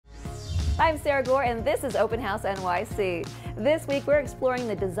I'm Sarah Gore, and this is Open House NYC. This week, we're exploring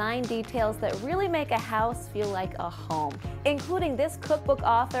the design details that really make a house feel like a home, including this cookbook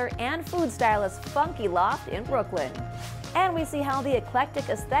author and food stylist funky loft in Brooklyn. And we see how the eclectic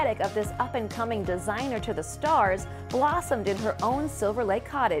aesthetic of this up-and-coming designer to the stars blossomed in her own Silver Lake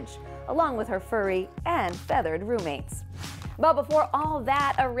cottage, along with her furry and feathered roommates. But before all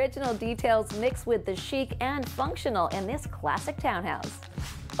that, original details mix with the chic and functional in this classic townhouse.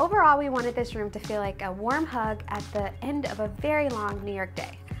 Overall, we wanted this room to feel like a warm hug at the end of a very long New York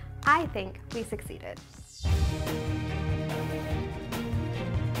day. I think we succeeded.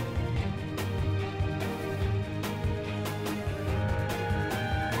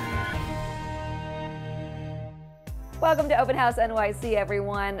 Welcome to Open House NYC,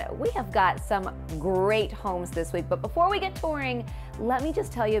 everyone. We have got some great homes this week, but before we get touring, let me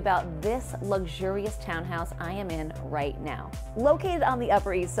just tell you about this luxurious townhouse I am in right now. Located on the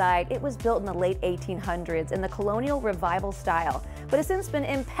Upper East Side, it was built in the late 1800s in the colonial revival style, but has since been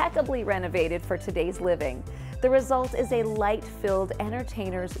impeccably renovated for today's living. The result is a light-filled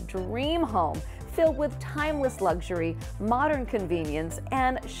entertainer's dream home, filled with timeless luxury, modern convenience,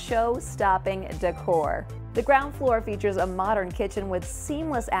 and show-stopping decor. The ground floor features a modern kitchen with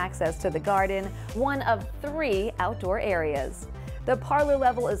seamless access to the garden, one of 3 outdoor areas. The parlor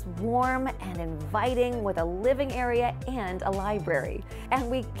level is warm and inviting with a living area and a library. And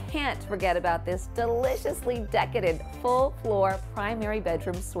we can't forget about this deliciously decadent full-floor primary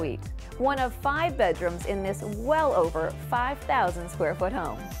bedroom suite, one of 5 bedrooms in this well over 5,000 square foot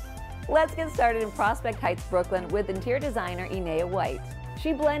home. Let's get started in Prospect Heights, Brooklyn with interior designer Eneia White.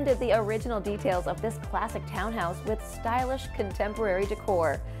 She blended the original details of this classic townhouse with stylish contemporary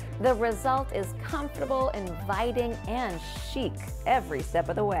decor. The result is comfortable, inviting, and chic every step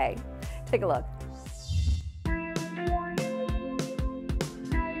of the way. Take a look.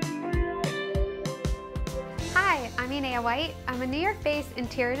 Hi, I'm Eneia White. I'm a New York-based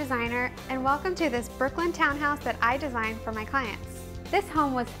interior designer, and welcome to this Brooklyn townhouse that I designed for my clients. This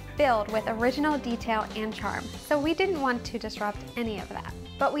home was filled with original detail and charm, so we didn't want to disrupt any of that.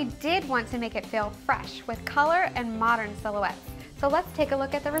 But we did want to make it feel fresh with color and modern silhouettes. So let's take a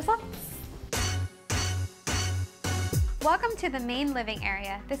look at the results. Welcome to the main living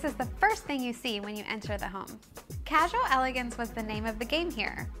area. This is the first thing you see when you enter the home. Casual elegance was the name of the game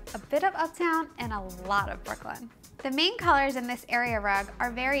here. A bit of uptown and a lot of Brooklyn. The main colors in this area rug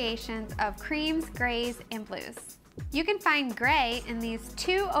are variations of creams, grays, and blues. You can find gray in these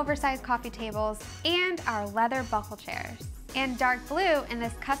 2 oversized coffee tables and our leather buckle chairs, and dark blue in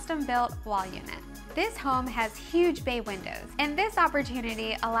this custom-built wall unit. This home has huge bay windows, and this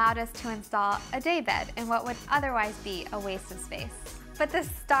opportunity allowed us to install a day bed in what would otherwise be a waste of space. But the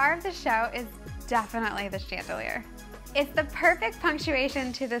star of the show is definitely the chandelier. It's the perfect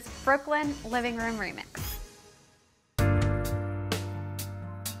punctuation to this Brooklyn living room remix.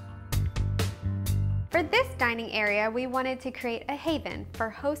 For this dining area, we wanted to create a haven for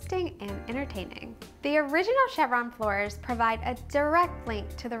hosting and entertaining. The original chevron floors provide a direct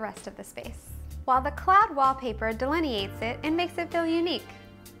link to the rest of the space, while the cloud wallpaper delineates it and makes it feel unique.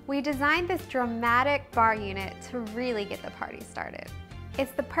 We designed this dramatic bar unit to really get the party started.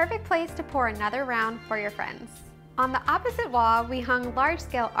 It's the perfect place to pour another round for your friends. On the opposite wall, we hung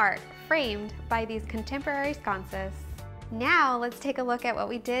large-scale art framed by these contemporary sconces. Now let's take a look at what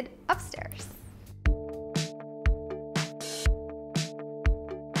we did upstairs.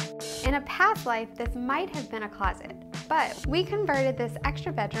 In a past life, this might have been a closet, but we converted this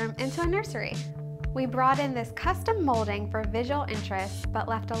extra bedroom into a nursery. We brought in this custom molding for visual interest, but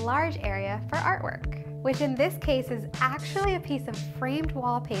left a large area for artwork, which in this case is actually a piece of framed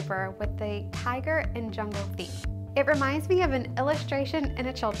wallpaper with the tiger and jungle theme. It reminds me of an illustration in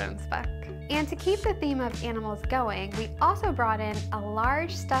a children's book. And to keep the theme of animals going, we also brought in a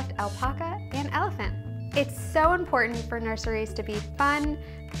large stuffed alpaca and elephant. It's so important for nurseries to be fun,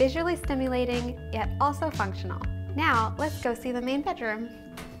 visually stimulating, yet also functional. Now, let's go see the main bedroom.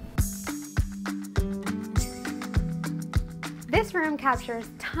 This room captures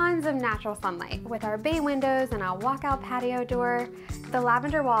tons of natural sunlight with our bay windows and our walkout patio door. The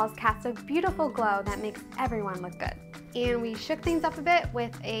lavender walls cast a beautiful glow that makes everyone look good. And we shook things up a bit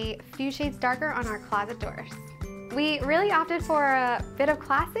with a few shades darker on our closet doors. We really opted for a bit of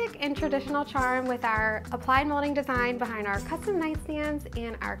classic and traditional charm with our applied molding design behind our custom nightstands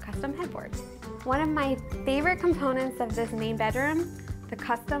and our custom headboards. One of my favorite components of this main bedroom, the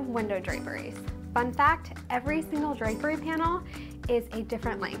custom window draperies. Fun fact, every single drapery panel is a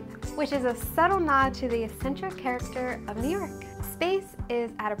different length, which is a subtle nod to the eccentric character of New York. Space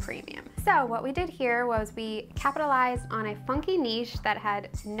is at a premium, So what we did here was we capitalized on a funky niche that had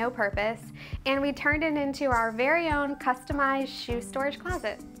no purpose, and we turned it into our very own customized shoe storage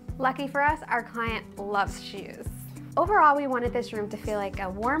closet. Lucky for us, our client loves shoes. Overall, we wanted this room to feel like a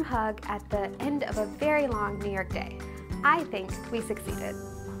warm hug at the end of a very long New York day. I think we succeeded.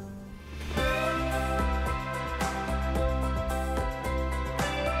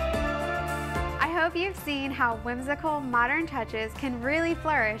 I hope you've seen how whimsical modern touches can really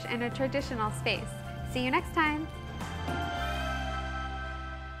flourish in a traditional space. See you next time.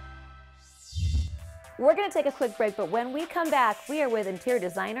 We're going to take a quick break, but when we come back, we are with interior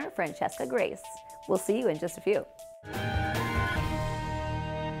designer Francesca Grace. We'll see you in just a few.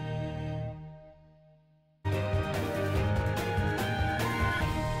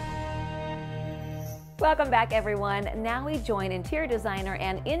 Welcome back, everyone. Now we join interior designer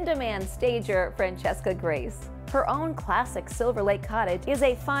and in-demand stager Francesca Grace. Her own classic Silver Lake cottage is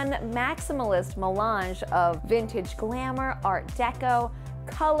a fun, maximalist melange of vintage glamour, art deco,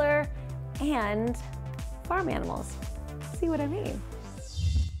 color, and farm animals. See what I mean?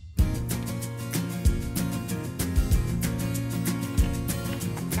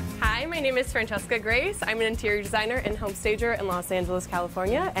 Hi, my name is Francesca Grace. I'm an interior designer and home stager in Los Angeles,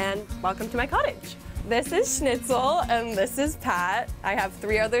 California, and welcome to my cottage. This is Schnitzel and this is Pat. I have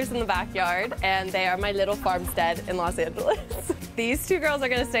 3 others in the backyard and they are my little farmstead in Los Angeles. These 2 girls are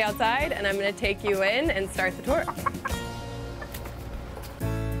gonna stay outside and I'm gonna take you in and start the tour.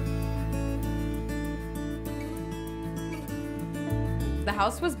 The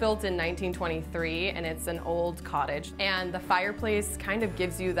house was built in 1923 and it's an old cottage, and the fireplace kind of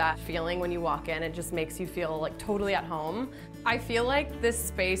gives you that feeling when you walk in. It just makes you feel like totally at home. I feel like this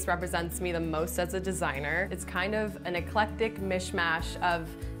space represents me the most as a designer. It's kind of an eclectic mishmash of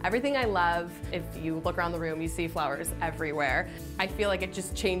everything I love. If you look around the room, you see flowers everywhere. I feel like it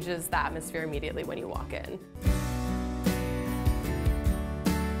just changes the atmosphere immediately when you walk in.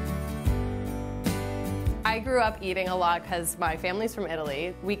 I grew up eating a lot because my family's from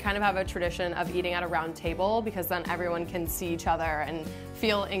Italy. We kind of have a tradition of eating at a round table because then everyone can see each other and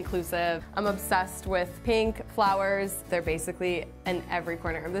feel inclusive. I'm obsessed with pink flowers. They're basically in every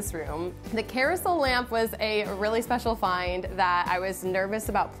corner of this room. The carousel lamp was a really special find that I was nervous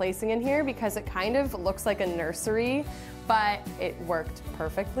about placing in here because it kind of looks like a nursery, but it worked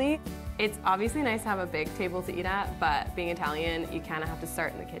perfectly. It's obviously nice to have a big table to eat at, but being Italian, you kind of have to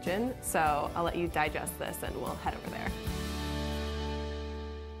start in the kitchen. So I'll let you digest this and we'll head over there.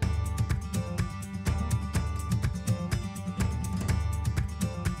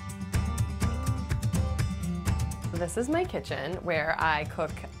 This is my kitchen where I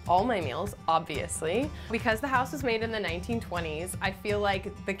cook all my meals, obviously. Because the house was made in the 1920s, I feel like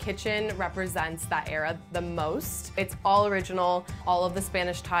the kitchen represents that era the most. It's all original, all of the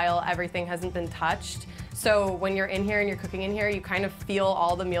Spanish tile, everything hasn't been touched. So when you're in here and you're cooking in here, you kind of feel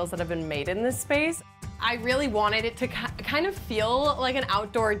all the meals that have been made in this space. I really wanted it to kind of feel like an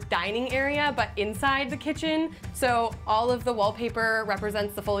outdoor dining area, but inside the kitchen. So all of the wallpaper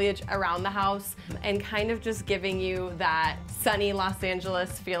represents the foliage around the house and kind of just giving you that sunny Los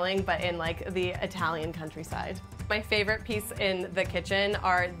Angeles feeling, but in like the Italian countryside. My favorite piece in the kitchen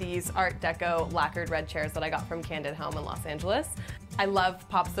are these Art Deco lacquered red chairs that I got from Candid Home in Los Angeles. I love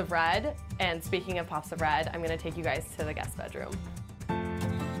pops of red, and speaking of pops of red, I'm gonna take you guys to the guest bedroom.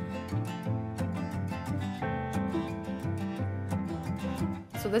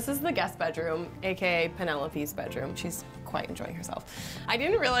 So this is the guest bedroom, aka Penelope's bedroom. She's quite enjoying herself. I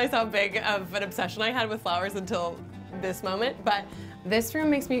didn't realize how big of an obsession I had with flowers until this moment, but this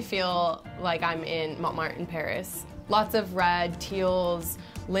room makes me feel like I'm in Montmartre in Paris. Lots of red, teals,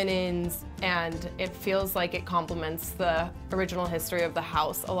 linens, and it feels like it complements the original history of the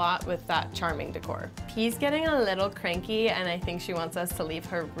house a lot with that charming decor. P's getting a little cranky and I think she wants us to leave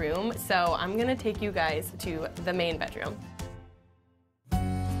her room, so I'm gonna take you guys to the main bedroom.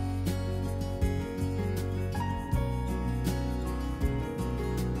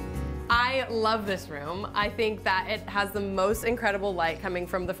 I love this room. I think that it has the most incredible light coming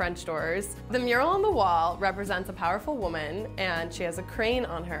from the French doors. The mural on the wall represents a powerful woman and she has a crane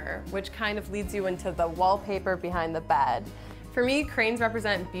on her, which kind of leads you into the wallpaper behind the bed. For me, cranes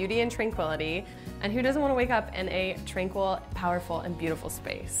represent beauty and tranquility, and who doesn't want to wake up in a tranquil, powerful, and beautiful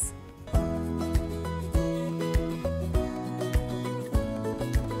space?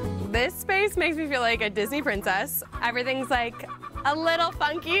 This space makes me feel like a Disney princess. Everything's like a little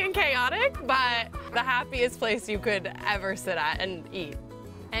funky and chaotic, but the happiest place you could ever sit at and eat.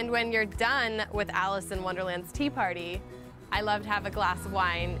 And when you're done with Alice in Wonderland's tea party, I love to have a glass of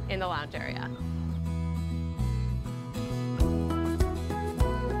wine in the lounge area.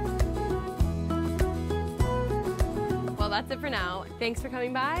 that's it for now. Thanks for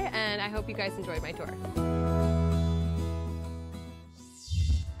coming by, and I hope you guys enjoyed my tour.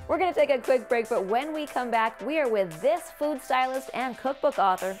 We're going to take a quick break, but when we come back, we are with this food stylist and cookbook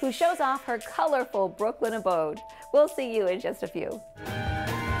author who shows off her colorful Brooklyn abode. We'll see you in just a few.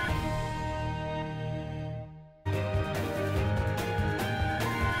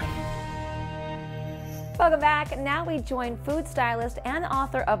 Welcome back. Now we join food stylist and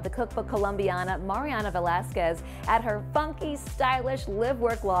author of the cookbook Colombiana, Mariana Velasquez, at her funky, stylish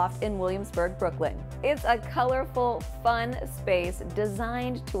live-work loft in Williamsburg, Brooklyn. It's a colorful, fun space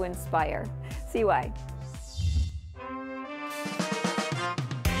designed to inspire. See why.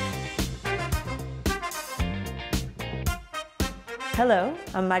 Hello,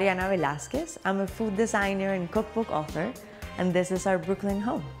 I'm Mariana Velasquez. I'm a food designer and cookbook author, and this is our Brooklyn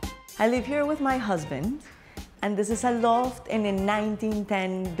home. I live here with my husband, and this is a loft in a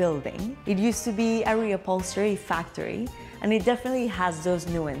 1910 building. It used to be a reupholstery factory, and it definitely has those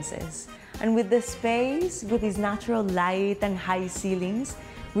nuances. And with the space, with its natural light and high ceilings,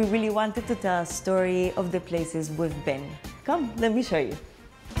 we really wanted to tell a story of the places we've been. Come, let me show you.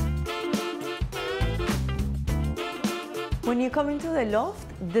 When you come into the loft,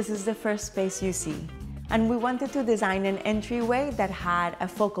 this is the first space you see. And we wanted to design an entryway that had a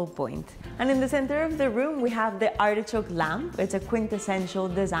focal point. And in the center of the room, we have the artichoke lamp. It's a quintessential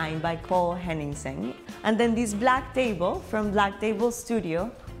design by Paul Henningsen. And then this black table from Black Table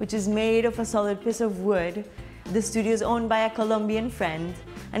Studio, which is made of a solid piece of wood. The studio is owned by a Colombian friend,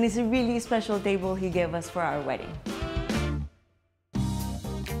 and it's a really special table he gave us for our wedding.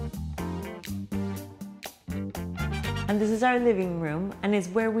 And this is our living room, and it's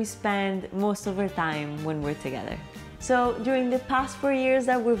where we spend most of our time when we're together. So during the past 4 years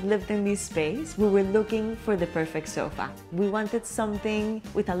that we've lived in this space, we were looking for the perfect sofa. We wanted something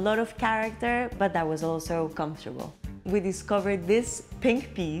with a lot of character, but that was also comfortable. We discovered this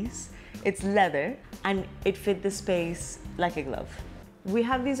pink piece. It's leather, and it fit the space like a glove. We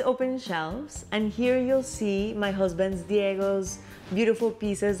have these open shelves, and here you'll see my husband's Diego's beautiful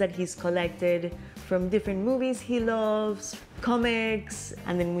pieces that he's collected from different movies he loves, comics,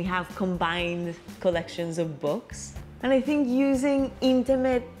 and then we have combined collections of books. And I think using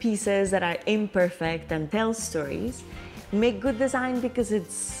intimate pieces that are imperfect and tell stories make good design because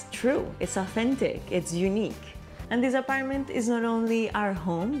it's true, it's authentic, it's unique. And this apartment is not only our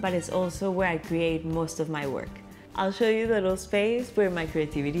home, but it's also where I create most of my work. I'll show you the little space where my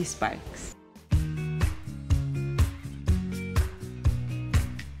creativity sparks.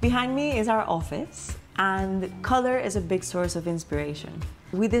 Behind me is our office, and color is a big source of inspiration.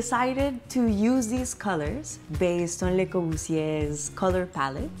 We decided to use these colors based on Le Corbusier's color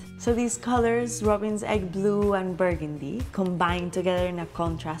palette. So these colors, Robin's Egg Blue and Burgundy, combine together in a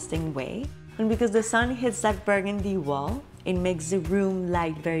contrasting way. And because the sun hits that burgundy wall, it makes the room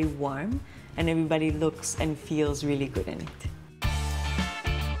light very warm, and everybody looks and feels really good in it.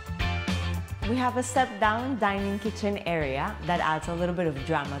 We have a step-down dining kitchen area that adds a little bit of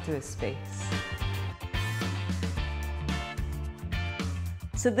drama to the space.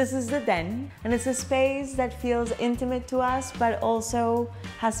 So this is the den, and it's a space that feels intimate to us, but also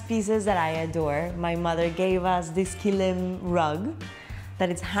has pieces that I adore. My mother gave us this kilim rug that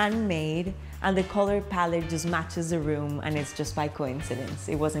is handmade, and the color palette just matches the room, and it's just by coincidence.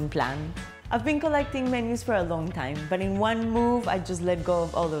 It wasn't planned. I've been collecting menus for a long time, but in one move, I just let go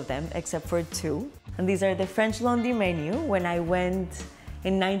of all of them except for two. And these are the French Laundry menu when I went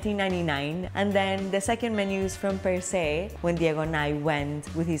in 1999, and then the second menu is from Per Se when Diego and I went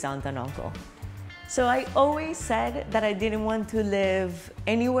with his aunt and uncle. So I always said that I didn't want to live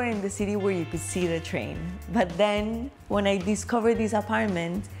anywhere in the city where you could see the train. But then when I discovered this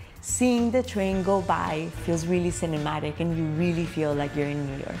apartment, seeing the train go by feels really cinematic, and you really feel like you're in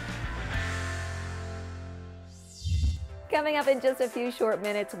New York. Coming up in just a few short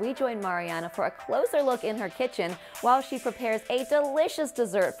minutes, we join Mariana for a closer look in her kitchen while she prepares a delicious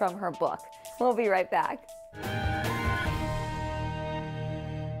dessert from her book. We'll be right back.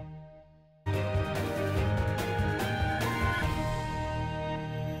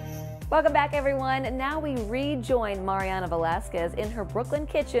 Welcome back, everyone. Now we rejoin Mariana Velasquez in her Brooklyn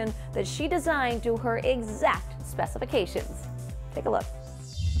kitchen that she designed to her exact specifications. Take a look.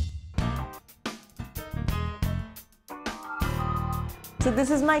 So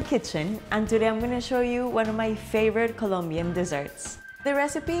this is my kitchen, and today I'm going to show you one of my favorite Colombian desserts. The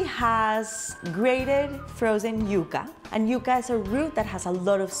recipe has grated frozen yuca, and yuca is a root that has a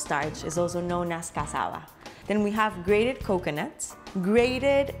lot of starch. It's also known as cassava. Then we have grated coconuts,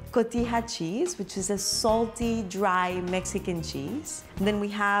 grated cotija cheese, which is a salty, dry Mexican cheese. Then we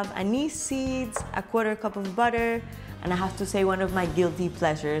have anise seeds, a 1/4 cup of butter, and I have to say one of my guilty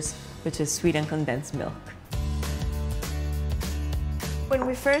pleasures, which is sweetened condensed milk. When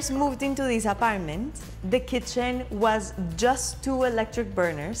we first moved into this apartment, the kitchen was just 2 electric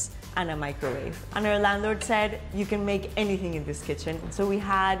burners and a microwave. And our landlord said, you can make anything in this kitchen. So we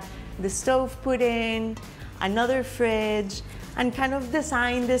had the stove put in, another fridge, and kind of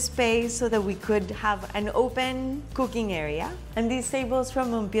designed the space so that we could have an open cooking area. And these tables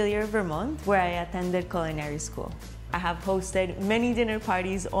from Montpelier, Vermont, where I attended culinary school. I have hosted many dinner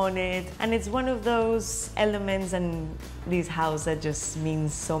parties on it, and it's one of those elements in this house that just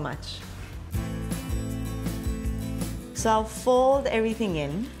means so much. So I'll fold everything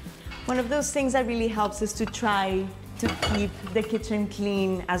in. One of those things that really helps is to try to keep the kitchen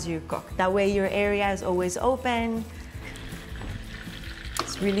clean as you cook. That way your area is always open.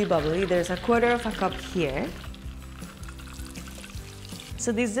 It's really bubbly. There's a 1/4 cup here.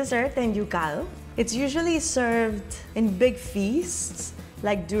 So this dessert, the enyucado, it's usually served in big feasts,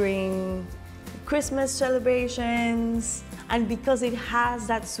 like during Christmas celebrations. And because it has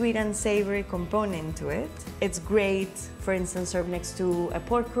that sweet and savory component to it, it's great, for instance, served next to a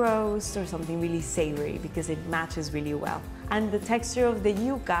pork roast or something really savory because it matches really well. And the texture of the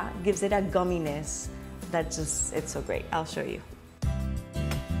yuca gives it a gumminess that just, it's so great. I'll show you.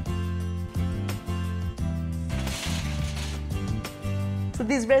 So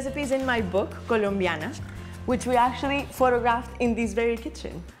this recipe is in my book, Colombiana, which we actually photographed in this very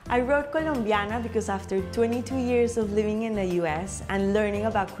kitchen. I wrote Colombiana because after 22 years of living in the US and learning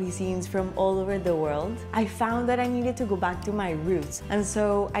about cuisines from all over the world, I found that I needed to go back to my roots. And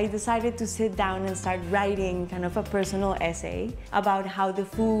so I decided to sit down and start writing kind of a personal essay about how the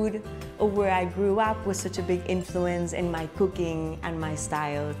food of where I grew up was such a big influence in my cooking and my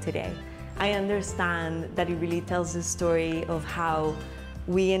style today. I understand that it really tells the story of how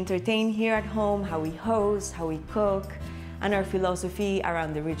we entertain here at home, how we host, how we cook, and our philosophy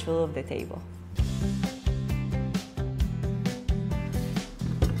around the ritual of the table.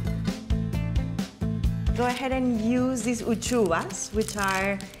 Go ahead and use these uchuvas, which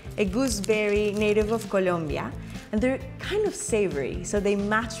are a gooseberry native of Colombia, and they're kind of savory, so they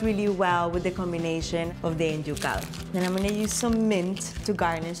match really well with the combination of the enyucado. Then I'm gonna use some mint to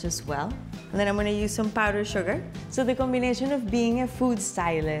garnish as well. And then I'm gonna use some powdered sugar. So the combination of being a food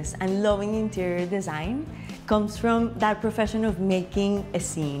stylist and loving interior design comes from that profession of making a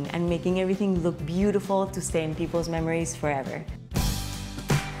scene and making everything look beautiful to stay in people's memories forever.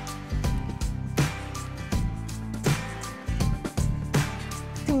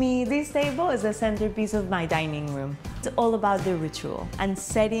 To me, this table is the centerpiece of my dining room. It's all about the ritual and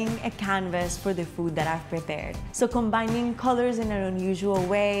setting a canvas for the food that I've prepared. So combining colors in an unusual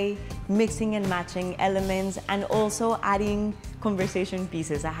way, mixing and matching elements, and also adding conversation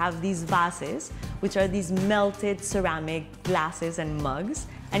pieces. I have these vases, which are these melted ceramic glasses and mugs,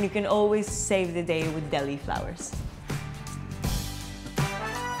 and you can always save the day with deli flowers.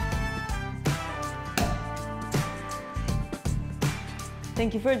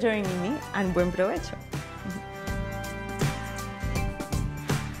 Thank you for joining me, and buen provecho.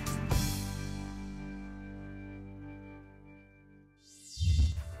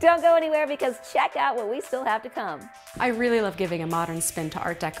 Don't go anywhere because check out what we still have to come. I really love giving a modern spin to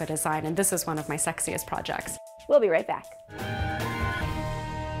Art Deco design, and this is one of my sexiest projects. We'll be right back.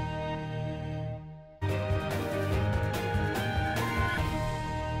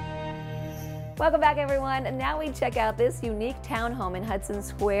 Welcome back, everyone. Now we check out this unique townhome in Hudson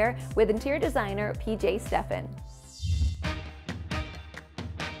Square with interior designer PJ Steffen.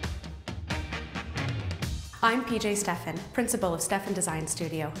 I'm PJ Steffen, principal of Steffen Design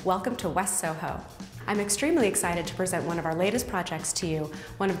Studio. Welcome to West Soho. I'm extremely excited to present one of our latest projects to you,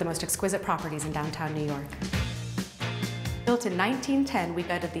 one of the most exquisite properties in downtown New York. Built in 1910, we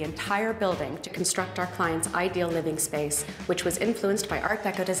gutted the entire building to construct our client's ideal living space, which was influenced by Art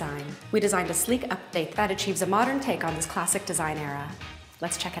Deco design. We designed a sleek update that achieves a modern take on this classic design era.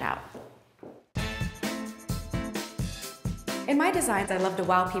 Let's check it out. In my designs, I love to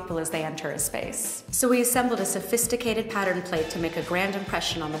wow people as they enter a space. So we assembled a sophisticated pattern plate to make a grand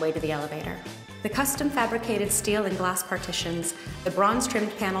impression on the way to the elevator. The custom fabricated steel and glass partitions, the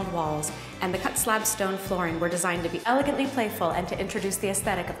bronze-trimmed paneled walls, and the cut slab stone flooring were designed to be elegantly playful and to introduce the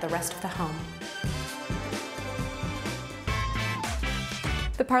aesthetic of the rest of the home.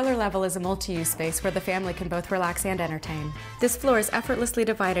 The parlor level is a multi-use space where the family can both relax and entertain. This floor is effortlessly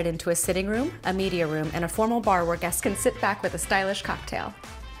divided into a sitting room, a media room, and a formal bar where guests can sit back with a stylish cocktail.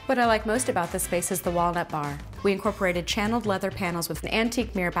 What I like most about this space is the walnut bar. We incorporated channeled leather panels with an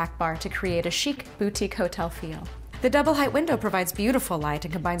antique mirror back bar to create a chic boutique hotel feel. The double height window provides beautiful light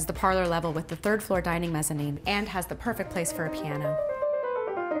and combines the parlor level with the third floor dining mezzanine and has the perfect place for a piano.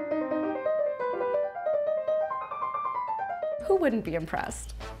 Who wouldn't be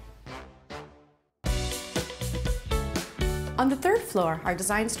impressed? On the third floor, our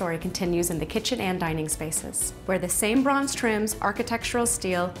design story continues in the kitchen and dining spaces, where the same bronze trims, architectural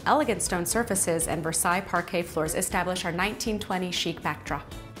steel, elegant stone surfaces, and Versailles parquet floors establish our 1920 chic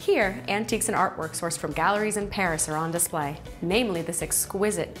backdrop. Here, antiques and artwork sourced from galleries in Paris are on display, namely this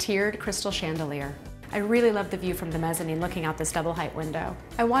exquisite tiered crystal chandelier. I really love the view from the mezzanine looking out this double height window.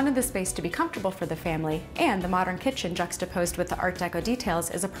 I wanted the space to be comfortable for the family, and the modern kitchen juxtaposed with the Art Deco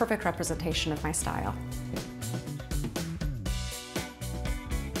details is a perfect representation of my style.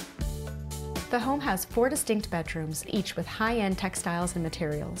 The home has 4 distinct bedrooms, each with high-end textiles and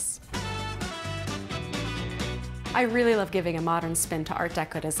materials. I really love giving a modern spin to Art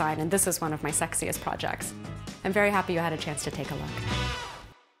Deco design, and this is one of my sexiest projects. I'm very happy you had a chance to take a look.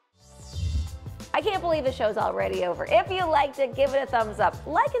 I can't believe the show's already over. If you liked it, give it a thumbs up,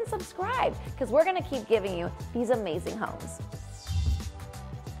 like and subscribe, because we're going to keep giving you these amazing homes.